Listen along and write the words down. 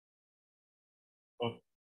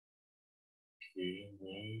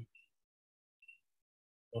Okay.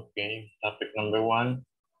 Okay. Topic number 1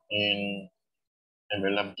 in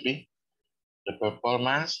MLab 3. The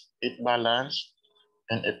performance, heat balance,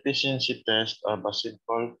 and efficiency test of a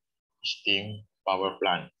simple steam power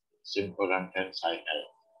plant. Simple Rankine cycle.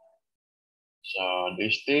 So the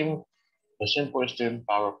simple steam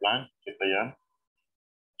power plant, ito yan.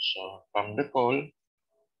 So from the coal,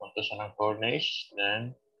 punta siya ng furnace,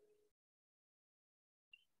 then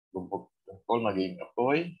bubog yung coal, magiging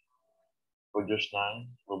apoy, produce ng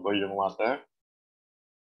bubog yung water,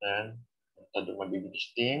 then punta doon magiging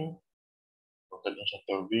steam, punta din sa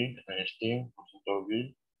turbine, ito yung steam, sa turbine,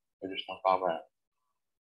 produce ng power.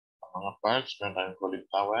 Ang mga parts, meron tayong cooling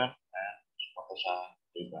tower, and punta sa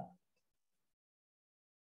turbine.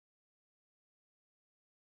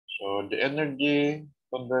 So the energy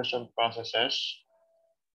conversion processes.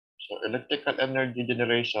 So electrical energy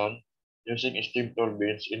generation using steam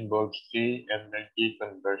turbines involves 3 energy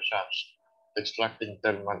conversions. Extracting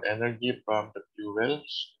thermal energy from the fuel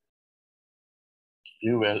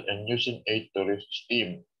and using it to raise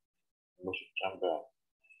steam. Combustion chamber.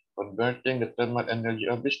 Converting the thermal energy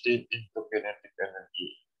of the steam into kinetic energy.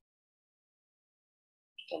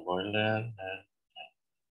 The boiler and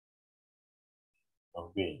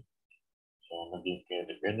turbine. So maging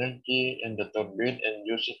kinetic energy in the turbine and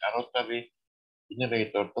using a rotary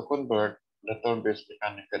generator to convert the turbine's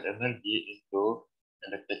mechanical energy into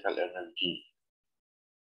electrical energy.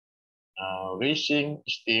 Raising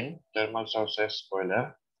steam, thermal sources,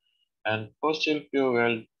 boiler, and fossil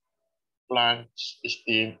fuel plants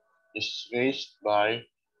steam is raised by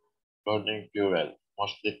burning fuel,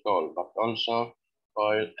 mostly coal, but also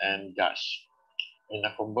oil and gas, in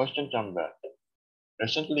a combustion chamber.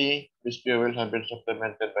 Recently, these fuels have been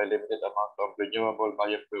supplemented by limited amount of renewable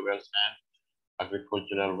biofuels and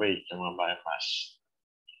agricultural waste, yung mga biomass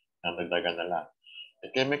na nagdagan na lang. The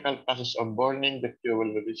chemical process of burning the fuel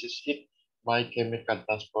releases heat by chemical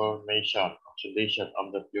transformation, oxidation of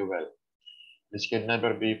the fuel. This can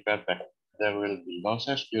never be perfect. There will be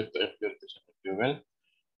losses due to impurities in the fuel,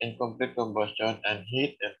 incomplete combustion, and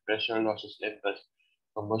heat and pressure losses in the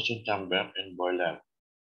combustion chamber and boiler.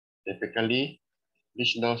 Typically,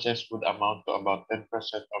 these losses would amount to about 10%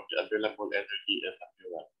 of the available energy in the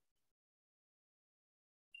fuel.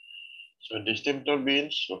 So the steam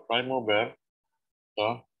turbines, so prime mover,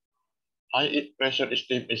 so high pressure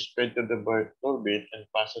steam is fed to the turbine and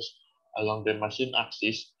passes along the machine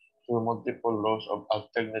axis through multiple rows of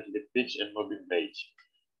alternately fixed and moving blades.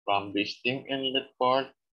 From the steam inlet port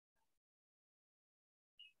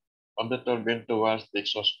of the turbine towards the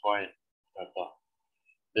exhaust point.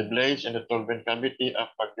 The blades in the turbine cavity are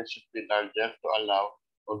progressively larger to allow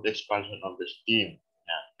for the expansion of the steam.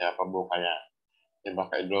 Yan, kaya pabuka yan. Diba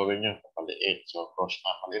ka-drawing nyo, kapaliit. So, cross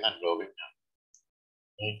na palitan, drawing nyo.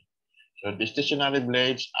 Okay. So, the stationary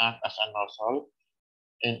blades act as a nozzle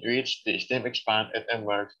in which the steam expands and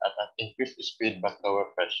emerges at an increased speed but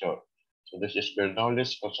lower pressure. So, this is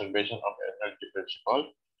Bernoulli's conservation of energy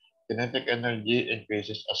principle. Kinetic energy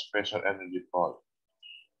increases as pressure energy falls.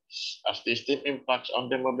 As the steam impacts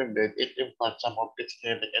on the moving blade, it imparts some of its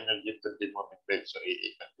kinetic energy to the moving blade. So,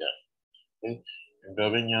 iikat yan. Okay? Yung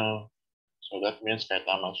gawin nyo, so that means kahit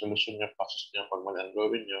tamang solusyon nyo, process nyo, pag mali ang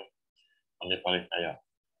gawin nyo, mali pa rin kayo.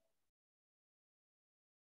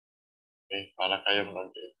 Okay? Para kayo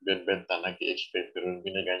nagbibenta, nag-i-expect, pero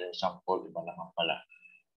binigay yung sample, iba naman pala.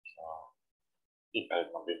 So, hindi ka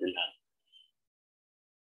rin mabibilhan.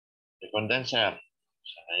 The condenser,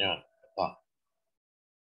 sana yun. Ito.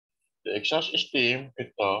 The exhaust steam,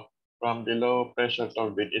 ito, from the low pressure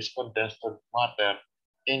turbine is condensed matter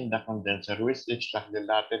in the condenser, which extracts the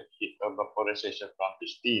latent heat of vaporization from the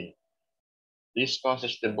steam. This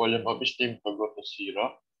causes the volume of steam to go to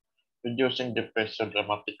zero, reducing the pressure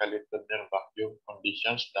dramatically to near vacuum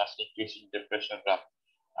conditions, thus increasing the pressure drop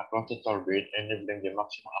across the turbine, enabling the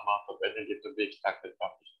maximum amount of energy to be extracted from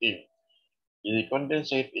the steam. The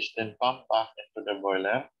condensate is then pumped back into the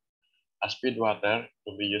boiler as feedwater to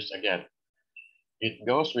be used again. It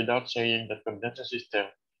goes without saying that condenser system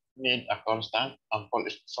need a constant, ample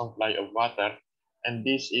supply of water, and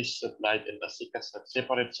this is supplied in a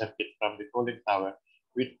separate circuit from the cooling tower,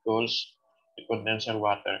 which cools the condenser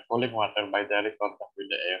water, cooling water by direct contact with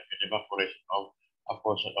the air and evaporation of a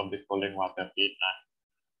portion of the cooling water in a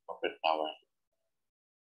cooling tower.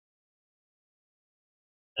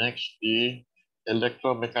 Next, the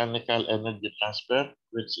electromechanical energy transfer,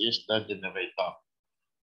 which is the generator.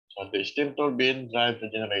 So the steam turbine drives the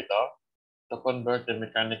generator to convert the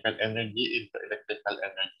mechanical energy into electrical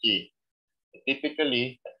energy.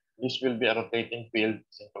 Typically, this will be a rotating field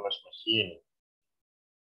synchronous machine.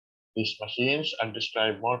 These machines are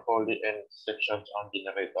described more fully in sections on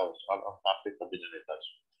generators or on topic of generators.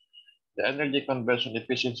 The energy conversion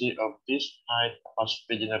efficiency of these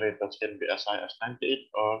high-capacity generators can be as high as 98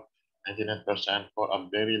 or 99% for a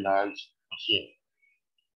very large machine.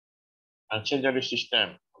 Ancillary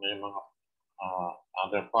system, ano yung mga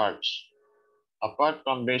other parts. Apart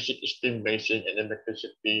from basic steam raising and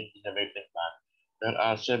electricity generating plant, there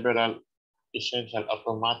are several essential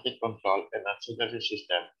automatic control and ancillary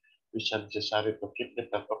systems which are necessary to keep the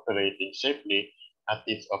plant operating safely at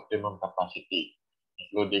its optimum capacity,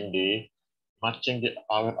 including the matching the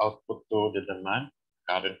power output to the demand,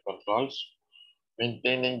 current controls,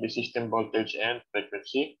 maintaining the system voltage and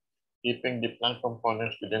frequency, keeping the plant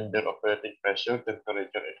components within their operating pressure,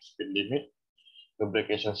 temperature, and speed limit,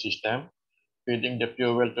 lubrication system, feeding the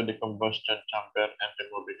fuel to the combustion chamber and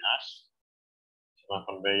removing ash,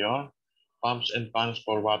 conveyor, pumps and fans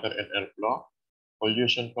for water and airflow,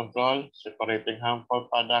 pollution control, separating harmful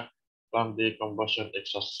product from the combustion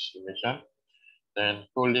exhaust emission, then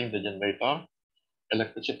cooling the generator,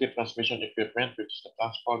 electricity transmission equipment, which is the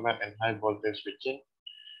transformer and high voltage switching,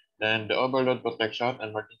 then the overload protection,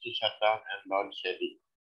 emergency shutdown, and load shedding.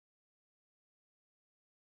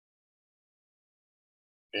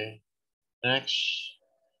 Okay. Next,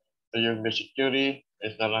 the basic theory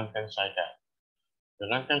is the Rankine cycle. The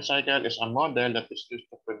Rankine cycle is a model that is used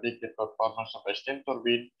to predict the performance of a steam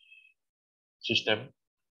turbine system.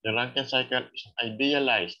 The Rankine cycle is an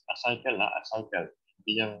idealized, a cycle,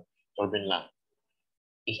 hindi yung turbine lang.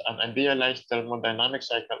 Is an idealized thermodynamic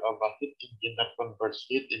cycle of a heat engine that converts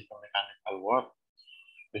heat into mechanical work.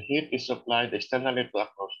 The heat is supplied externally to a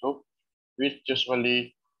closed loop, which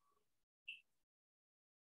usually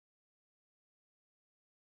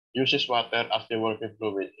uses water as the working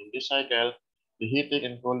fluid. In this cycle, the heating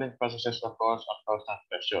and cooling processes occurs at constant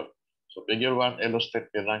pressure. So figure 1 illustrates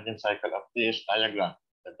the Rankine cycle of this diagram,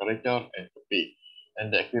 temperature, entropy,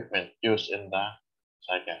 and the equipment used in the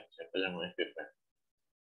cycle. So ito yung equipment.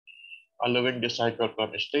 Following the cycle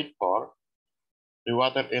from state 4, the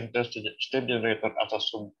water enters the steam generator as a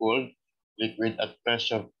subcooled liquid at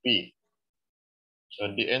pressure P.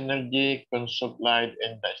 So the energy supplied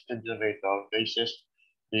in the steam generator raises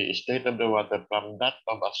the state of the water from that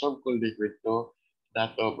of a subcooled liquid to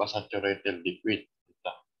that of a saturated liquid.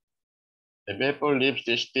 The vapor leaves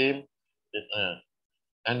the steam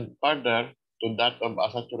and further to that of a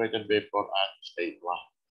saturated vapor at state 1.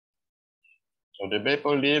 So the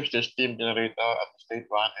vapor leaves the steam generator at state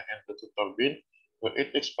 1 and enters the turbine, where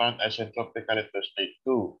it expands isentropically to state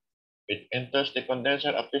 2. It enters the condenser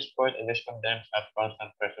at this point and is condensed at constant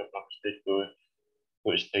pressure from state 2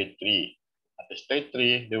 to state 3. At state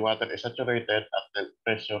 3, the water is saturated at the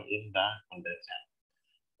pressure in the condenser.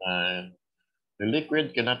 And the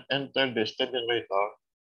liquid cannot enter the steam generator,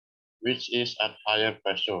 which is at higher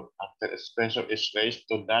pressure, until its pressure is raised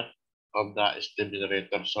to that of the steam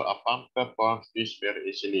generator. So a pump performs this very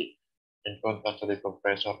easily, in contrast to the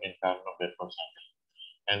compressor in Carnot vapor cycle,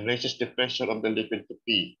 and raises the pressure of the liquid to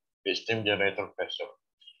P, the steam generator pressure.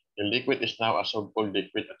 The liquid is now a subcooled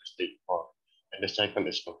liquid at state 4, and the cycle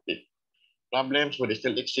is complete. Problems would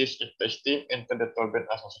still exist if the steam entered the turbine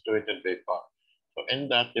as a saturated vapor. So in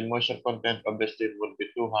that, the moisture content of the steam would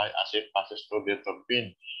be too high as it passes through the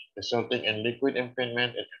turbine, resulting in liquid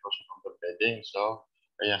impingement and erosion of the bedding. So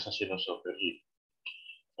kaya sa sinusuperheat.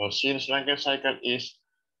 So since Rankine cycle is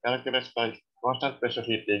characterized by constant pressure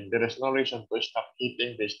heating, there is no reason to stop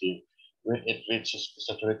heating the steam when it reaches the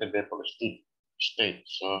saturated vapor state.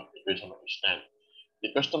 So it will extend.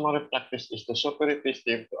 The customary practice is to superheat the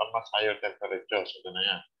steam to a much higher temperature. So ito na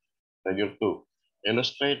yan. Figure 2.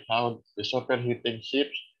 Illustrate how the superheating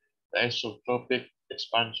shifts the isotropic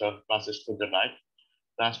expansion process to the right,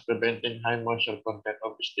 thus preventing high moisture content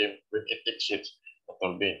of the steam when it exits the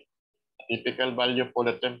turbine. A typical value for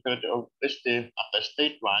the temperature of the steam at the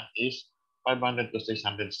state 1 is 500 to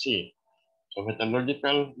 600 C. So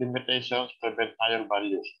metallurgical limitations prevent higher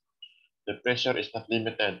values. The pressure is not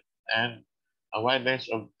limited, and a wide range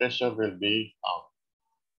of pressure will be found.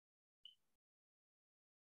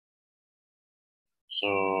 So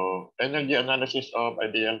energy analysis of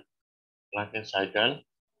ideal Rankine cycle.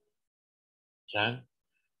 Yan.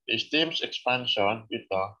 The steam's expansion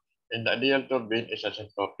dito in the ideal turbine is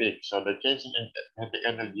asymptotic. So the changes in kinetic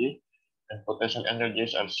energy and potential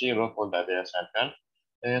energies are zero for the ideal cycle.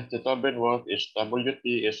 And the turbine work is WT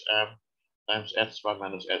is M times H1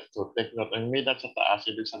 minus H2. Take note, ang may sa taas,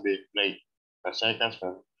 ibig sabihin plate per cycles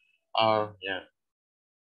per hour. Yeah.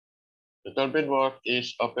 The turbine work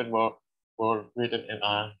is open work for written in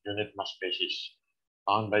a unit mass basis.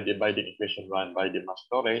 found by dividing equation 1 by the mass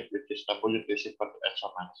flow rate, which is W2 is equal to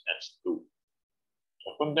H1 minus H2. So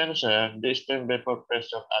condenser, the steam vapor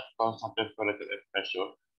pressure at constant temperature and pressure,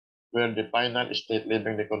 where the final state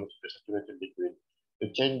leaving the condenser is saturated liquid. The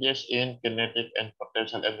changes in kinetic and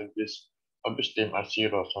potential energies of the steam are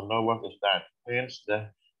zero, so no work is done. Hence, the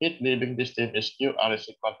heat leaving the steam is QR is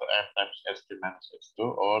equal to M times H3 minus H2,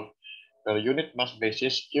 or per unit mass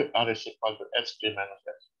basis, QR is equal to H3 minus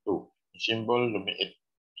H2. Symbol lumiit.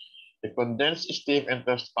 The condensed steam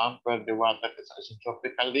enters pump where the water is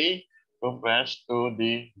isentropically compressed to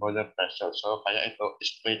the boiler pressure. So, kaya ito,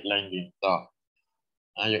 straight line dito.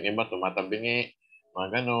 Yung iba, tumatabingi,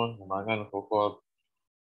 mga ganun, kukot.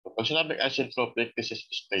 So, pag sinabing isentropic, this is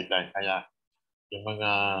straight line. Kaya, yung mga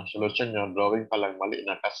solusyon nyo, drawing pa lang mali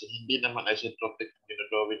na kasi hindi naman isentropic ang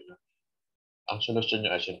dinodrawing nyo. Ang solusyon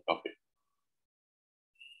nyo isentropic.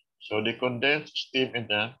 So, the condensed steam in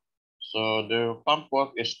there. So, the pump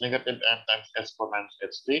work is negative M times S4 minus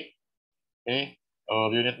H3. Okay?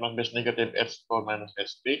 Or unit mass base negative H4 minus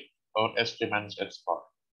H3 or H3 minus H4.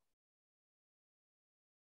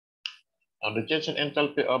 Now, the change in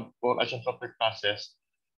enthalpy of for isentropic process,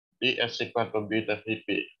 Ds equal to beta Vp,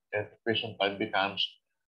 and equation 5 becomes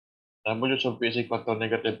W sub P is equal to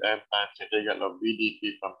negative M times integral of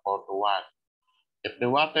VdP from 4 to 1. If the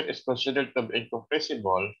water is considered to be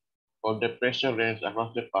incompressible, for the pressure range across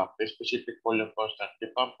the pump, the specific volume constant, the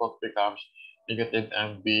pump work becomes negative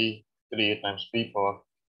MV3 times P4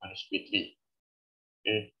 minus P3.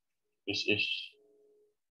 Okay, this is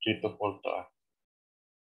 3 to 4 to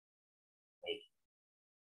okay.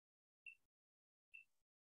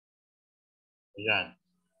 Ayan.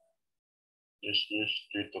 This is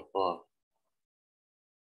 3 to 4.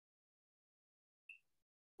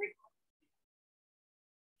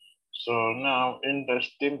 So now in the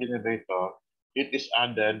steam generator, it is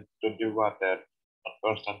added to the water at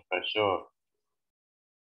constant pressure.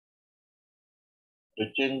 The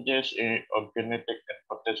changes of kinetic and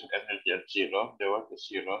potential energy at zero, the work is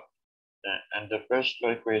zero, and the first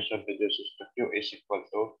law equation reduces to Q is equal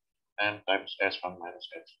to M times S1 minus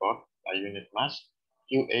S4 by unit mass.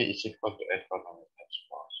 QA is equal to S1 minus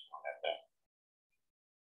S4. So like that.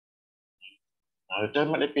 Now the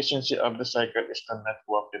thermal efficiency of the cycle is the net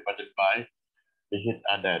work divided by the heat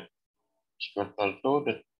added. Is equal to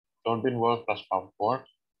the turbine work plus pump work.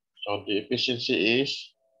 So the efficiency is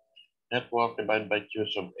net work divided by Q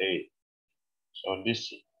sub A. So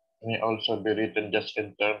this may also be written just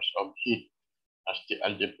in terms of heat, as the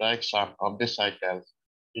algebraic sum of the cycle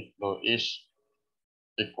heat flow is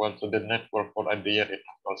equal to the net work for a year in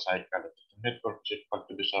a full cycle. The net work is equal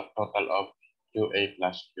to the sum total of QA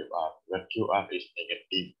plus QR, where QR is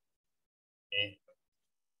negative. Okay.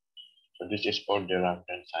 So this is for the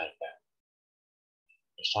Rankine cycle.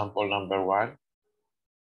 Example number 1.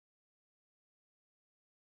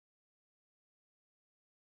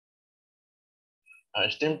 A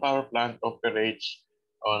steam power plant operates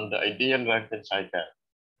on the ideal Rankine cycle.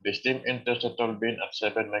 The steam enters the turbine at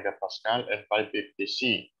 7 megapascal and 550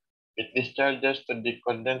 C. It discharges to the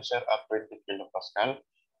condenser at 20 kilopascal.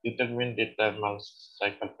 Determine the thermal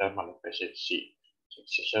cycle thermal efficiency. So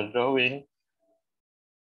this is your drawing.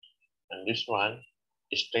 And this one,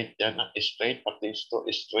 straight yan. Straight, pati ito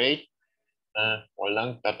straight.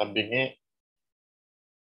 Walang tatabingi.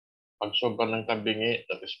 Pag sobra ng tabingi,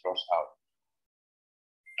 that is cross out.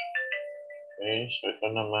 Okay, so ito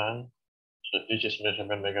naman. So this is 7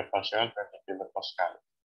 megapascal, 20 kilopascal.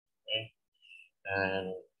 Okay.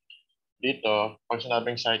 And dito, pag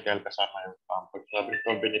sinabing cycle, kasama yung pump. Pag sinabing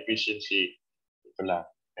turbine efficiency, ito lang.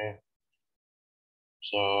 Okay.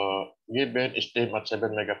 So, given steam at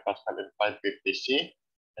 7 megapascal and 550 C,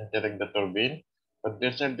 entering the turbine,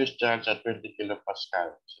 condenser discharge at 20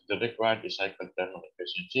 kilopascal. So, the required is cycle thermal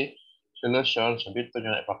efficiency. Solution, so dito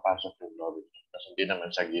nyo na ipapasok yung load. Kasi hindi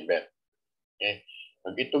naman sa given. Okay.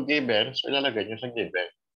 Pag ito given, so ilalagay nyo sa given.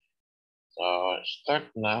 So, start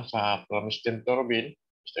na sa from steam turbine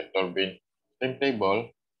table.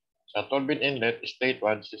 Sa turbine inlet, state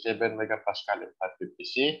 1 is 7 megapascal and 550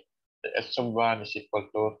 C. The S sub 1 is equal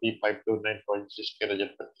to T529.6 kJ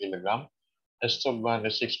per kilogram. S sub 1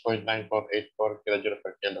 is 6.9484 kJ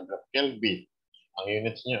per kilogram Kelvin. Ang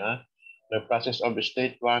units nyo, the process of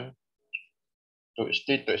state 1 to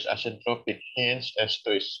state 2 is asymptotic, hence S2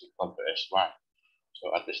 is equal to S1.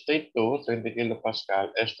 So at state 2, 20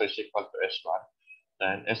 kilopascal, S2 is equal to S1.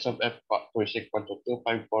 Then S of F2 is equal to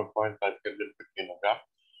 254.5 kJ per kilogram.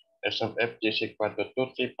 S of Fg is equal to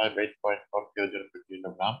 2358.4 kJ per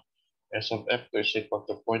kilogram. S of F2 is equal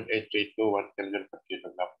to 0.8321 kJ per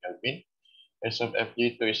kilogram Kelvin. S of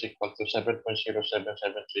Fg2 is equal to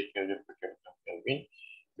 7.0773 Kelvin per kilogram Kelvin.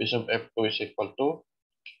 B of F2 is equal to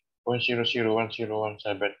 0.001017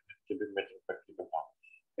 cubic meter per kilogram.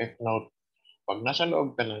 Take note, pag nasa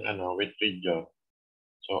loob ka ng with region,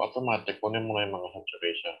 so automatic, kunin mo na yung mga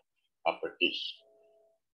saturation properties.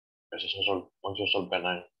 Kasi magsusolve ka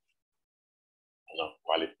ng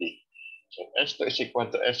quality. So S2 is equal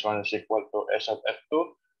to S1 is equal to S of F2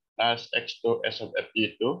 plus X2 S of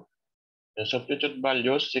Fg2. The substitute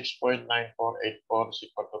values 6.9484 is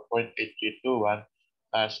equal to 0.8321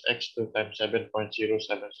 plus X2 times 7.0773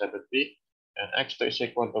 and X2 is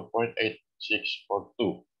equal to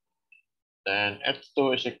 0.8642. Then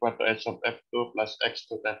X2 is equal to S of F2 plus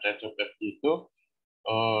X2 times S of Fg2.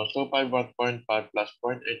 251.5 plus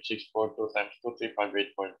 0.8642 times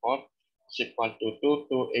 2358.4 is equal to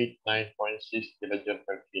 2289.6 kilojoule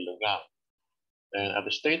per kilogram. Then at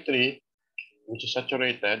the state 3, which is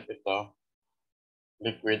saturated, ito,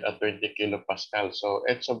 liquid at 20 kilopascal. So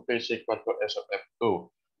H of P is equal to S of F2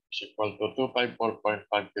 is equal to 254.5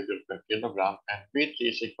 kilojoule per kilogram and B3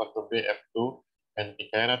 is equal to BF2 and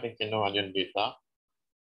kaya natin kinuha yun dito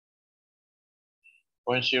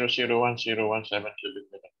 0.001017 cubic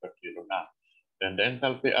meter per kilogram. Then the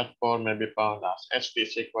enthalpy at 4 may be found as H3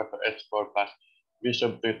 is equal to H4 plus V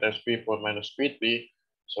sub 3 times P4 minus P3.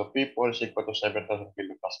 So P4 is equal to 7,000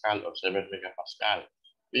 kilopascal or 7 megapascal.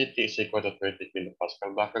 P3 is equal to 20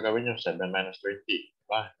 kilopascal. Baka gawin nyo 7 minus 20.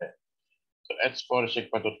 Diba? So H4 is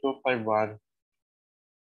equal to 251.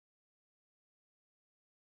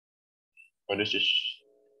 So this is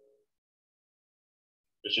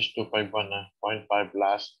 251 na 0.5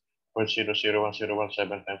 plus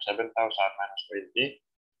 0.001017 times 7,000 minus 20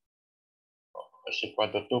 is equal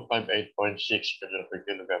to 258.6 kilojoule per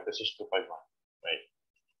kilogram. This is 251, right?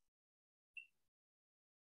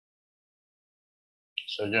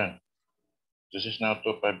 So yeah, this is now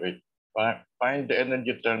 258. Find the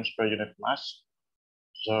energy terms per unit mass.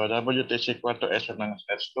 So WT is equal to S1 minus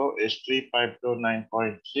S2 is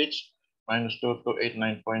 3529.6 minus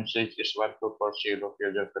 2289.6 is 1240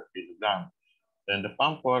 kilojoule per kilogram. Then the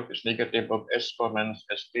pump work is negative of S4 minus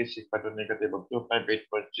S3 is equal to negative of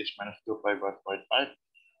 258.6 minus 251.5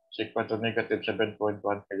 is equal to negative 7.1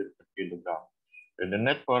 kilojoule per kilogram. Then the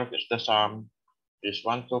net work is the sum is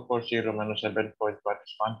 1240 minus 7.1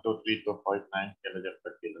 is 1232.9 kilojoule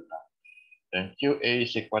per kilogram. Then QA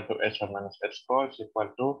is equal to S1 minus S4 is equal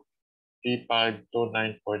to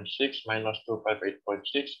 3529.6 minus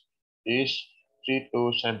 258.6 is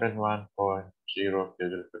 3271.0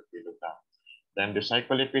 kilojoule per kilogram. Then the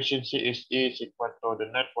cycle efficiency is E is equal to the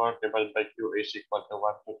net work divided by Q is equal to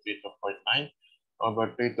 1232.9 over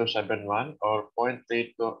 3271 or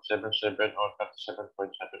 0.3277 or 37.7%.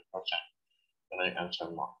 Then I answer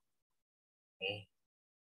more. Okay.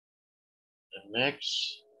 The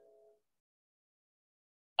next,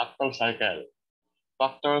 actual cycle.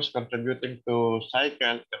 Factors contributing to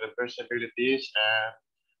cycle irreversibilities and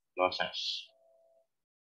losses.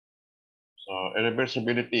 So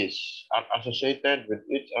irreversibilities are associated with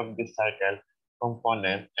each of the cycle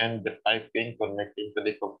component and the piping connecting to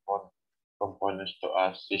the components to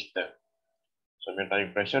a system. So may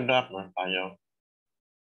tayong pressure drop, may tayong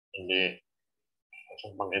hindi,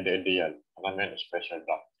 pang ideal, namin is pressure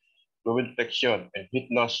drop. Fluid friction and heat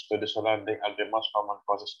loss to the surrounding are the most common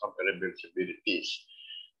causes of irreversibilities.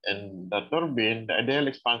 And the turbine, the ideal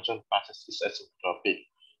expansion process is asymptotic.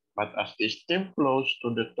 But as the steam flows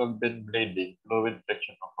to the turbine blading, fluid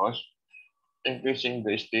friction occurs, increasing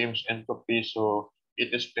the steam's entropy, so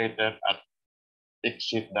it is greater at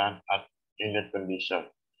exit than at inlet condition.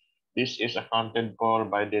 This is accounted for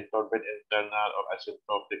by the turbine internal or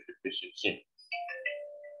asymptotic efficiency.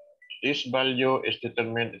 This value is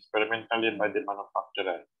determined experimentally by the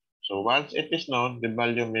manufacturer. So once it is known, the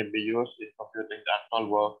value may be used in computing the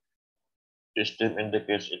actual work the steam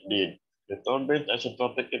indicates it did. The turbine's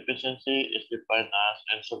asymptotic efficiency is defined as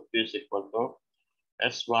N sub T is equal to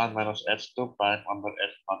S1 minus S2 prime over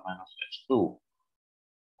S1 minus S2.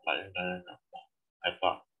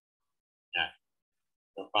 Ito. Yan.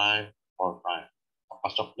 2 prime, 4 prime.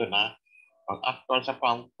 Papasok dun ha. Ang actual sa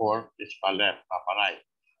pump 4 is pa-left, pa-right.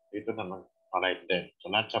 Dito naman pa-right din. So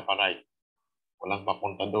lahat sa pa-right. Walang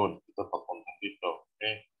papunta doon. Ito papunta dito.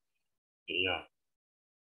 Okay? Iyan.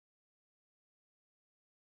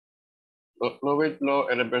 Fluid flow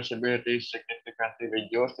irreversibility significantly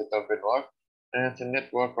reduce the turbine work and the net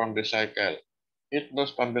work from the cycle. Heat loss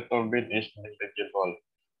from the turbine is negligible.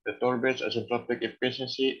 The turbine's asymptotic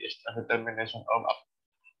efficiency is a determination of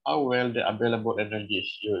how well the available energy is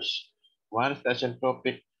used. Once the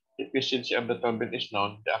asymptotic efficiency of the turbine is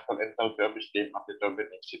known, the actual enthalpy of the steam of the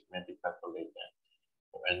turbine exit may be calculated.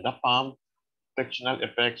 When the pump, frictional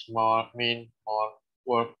effects mean more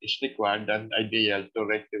work is required than ideal to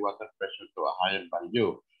raise the water pressure to a higher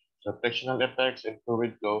value. So frictional effects and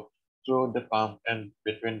fluid flow through the pump and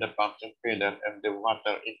between the pumps and filler and the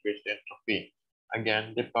water increase the entropy.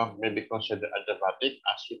 Again, the pump may be considered adiabatic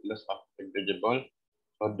as heat loss of negligible.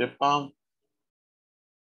 So the pump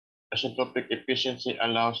isentropic efficiency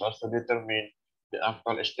allows us to determine the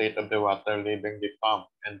actual state of the water leaving the pump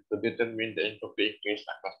and to determine the entropy increase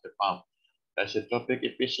across the pump. The isentropic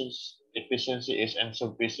efficiency is N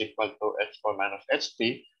sub P is equal to H4 minus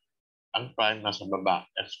HT. Ang prime nasa baba,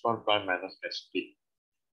 H4 prime minus HT.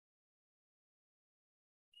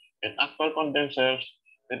 In actual condensers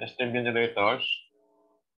with steam generators,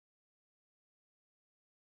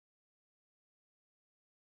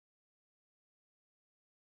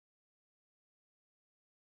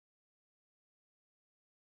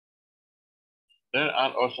 there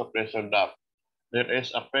are also pressure drops. There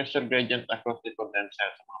is a pressure gradient across the condenser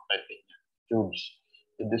sa mga piping tubes.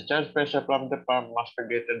 The discharge pressure from the pump must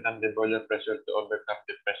be greater than the boiler pressure to overcome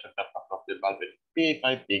the pressure drop across the valve in P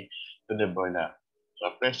piping to the boiler.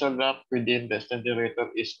 So a pressure drop within the steam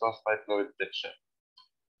generator is caused by fluid friction.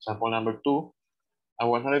 Example number 2, a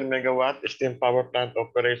 100 megawatt steam power plant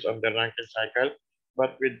operates on the Rankine cycle,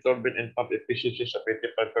 but with turbine and pump efficiencies of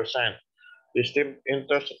 85%. The steam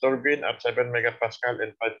enters the turbine at 7 megapascal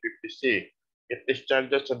and 550 C. It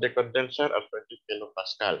discharges to the condenser at 20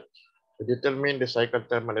 kilopascal. To determine the cycle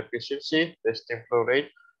thermal efficiency, the steam flow rate,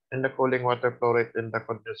 and the cooling water flow rate in the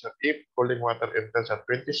condenser if cooling water enters at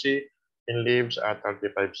 20 C and leaves at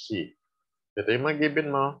 35 C. Ito yung mga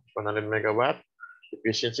given mo, 100 megawatt,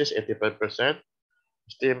 efficiency is 85%,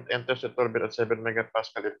 steam enters the turbine at 7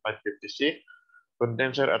 megapascal and 550 C,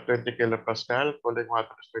 condenser at 20 kilopascal, cooling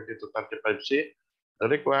water is 20 to 35 C. The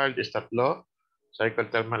required is tatlo, cycle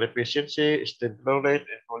thermal efficiency, steam flow rate,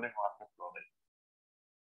 and cooling water flow rate.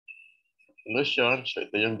 Solution, so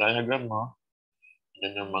ito yung diagram mo.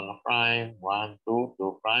 Yan yung mga prime, 1, 2,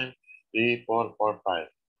 2 prime, 3, 4, 4, 5.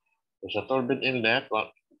 So sa turbine inlet,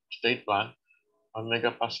 state 1, 1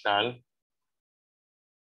 megapascal.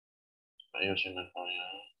 Ayusin na tayo.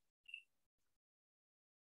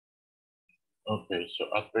 Okay, so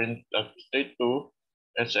at state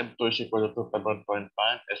 2, SM2 is equal to 251.5,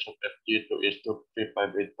 S of FG2 is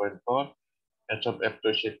 2358.4, S of F2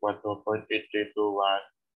 is equal to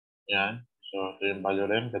 0.8321. Yan. So, ito yung value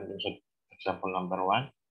rin. Ganun sa example number 1.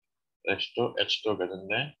 H2, H2, ganun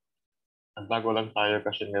din. Ang bago lang tayo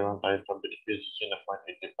kasi meron tayo turbine efficiency na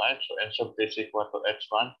 0.85. So, S of P is equal to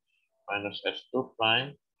H1 minus H2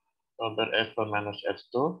 prime over F1 minus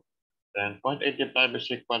H2. Then 0.85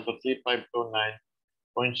 is equal to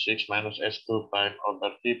 3529.6 minus S2 prime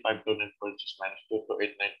over 3529.6 minus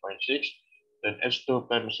 2289.6. Then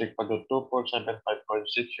S2 prime is equal to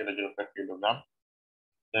 2475.6 kilojoule per kilogram.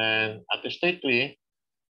 Then at state 3,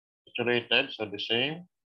 saturated, so the same.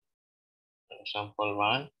 Example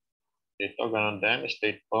 1. Dito, ganun din,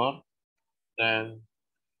 state 4. Then,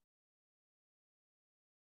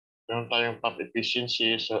 meron tayong pump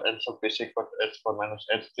efficiency. So, M sub P is equal to H4 minus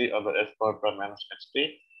H3 over H4 prime minus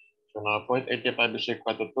H3. So, now 0.85 is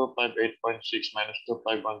equal to 258.6 minus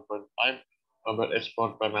 251.5 over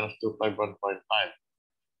H4 prime minus 251.5.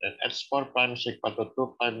 Then, H4 prime is equal to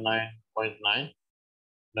 259.9.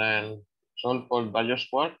 Then, solve for values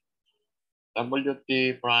for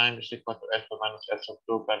WT prime is equal to F minus F sub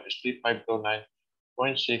 2 prime is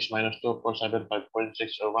 3529.6 minus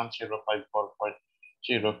 2475.6 or 1054.0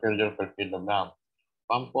 kilojoule per kilogram.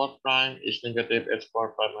 Pump port prime is negative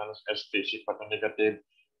H4 prime minus S3 is equal to negative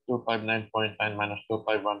 259.9 minus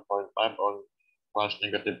 251.5 or equals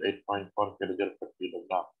negative 8.4 kilojoule per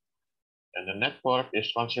kilogram. And the net work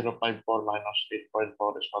is 1054 minus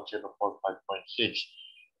 8.4 is 1045.6.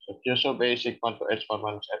 So Q sub A is equal to H4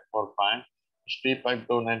 minus F4 prime is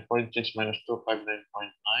 3529.6 minus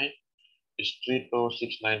 259.9 is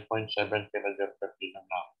 3269.7 kilojoule per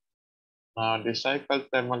kilogram. Now the cycle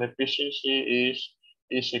thermal efficiency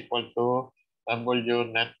is equal to W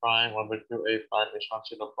net prime over QA prime is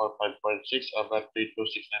 1045.6 over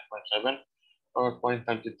 3269.7 or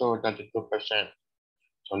 0.32 or 32%.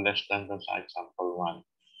 So less than the example 1.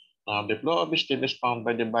 Now, the flow of steam is found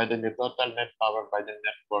by dividing the total net power by the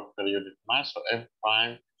net work per unit mass. So, M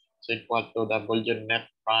prime is equal to W net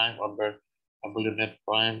prime over W net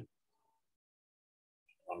prime.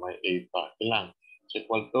 May A pa. Ilang? It's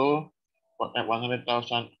equal to 100,000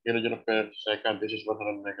 kilojoule per second. This is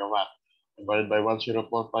 100 megawatt. Divided by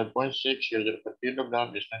 1045.6 kilojoule per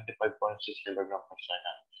kilogram is 95.6 kilogram per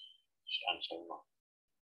second. This is answer mo.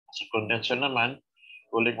 Sa condenser naman,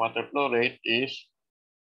 cooling water flow rate is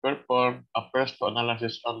perform a first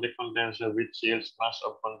analysis on the condenser which yields mass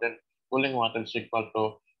of cooling water is equal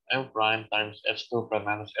to M prime times H2 prime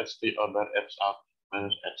minus H3 over H out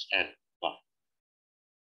minus Hn.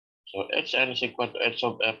 So Hn is equal to H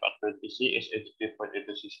of F at 20C is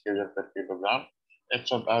 83.86 kg per kilogram.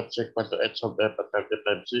 H of out is equal to H of F at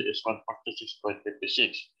 35C is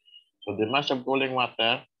 146.56. So the mass of cooling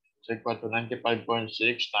water is equal to 95.6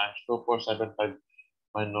 times 2475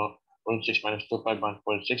 minus 0.6 minus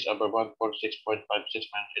 251.6 over 146.56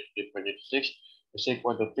 minus 83.86 is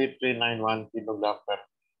equal to 3391 kilogram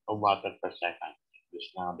of water per second. This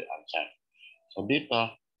is now the answer. So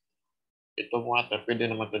dito, itong water, pwede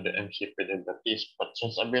naman to the MC, pwede the T's. But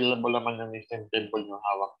since available naman yung mixing table yung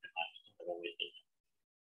hawak nyo na, ito gagamitin.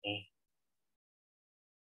 Okay.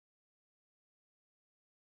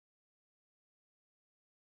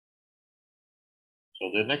 So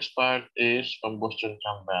the next part is combustion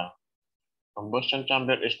chamber. Combustion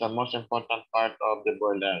chamber is the most important part of the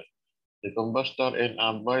boiler. The combustor in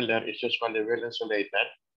a boiler is usually well insulated.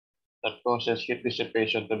 That causes heat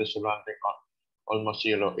dissipation to the surrounding almost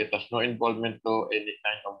zero. It has no involvement to any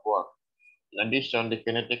kind of work. In addition, the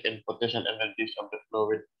kinetic and potential energies of the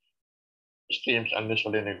fluid streams are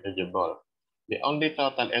usually negligible. The only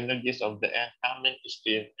total energies of the incoming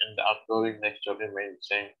stream and the outgoing mixture remain the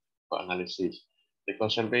same for analysis. The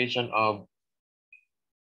conservation of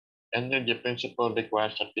energy principle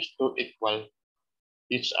requires that these two equal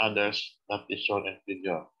each others that is shown in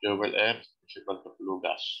figure. Fuel air is equal to flue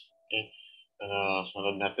gas. Okay.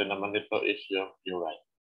 Sunod natin naman dito is yung fuel.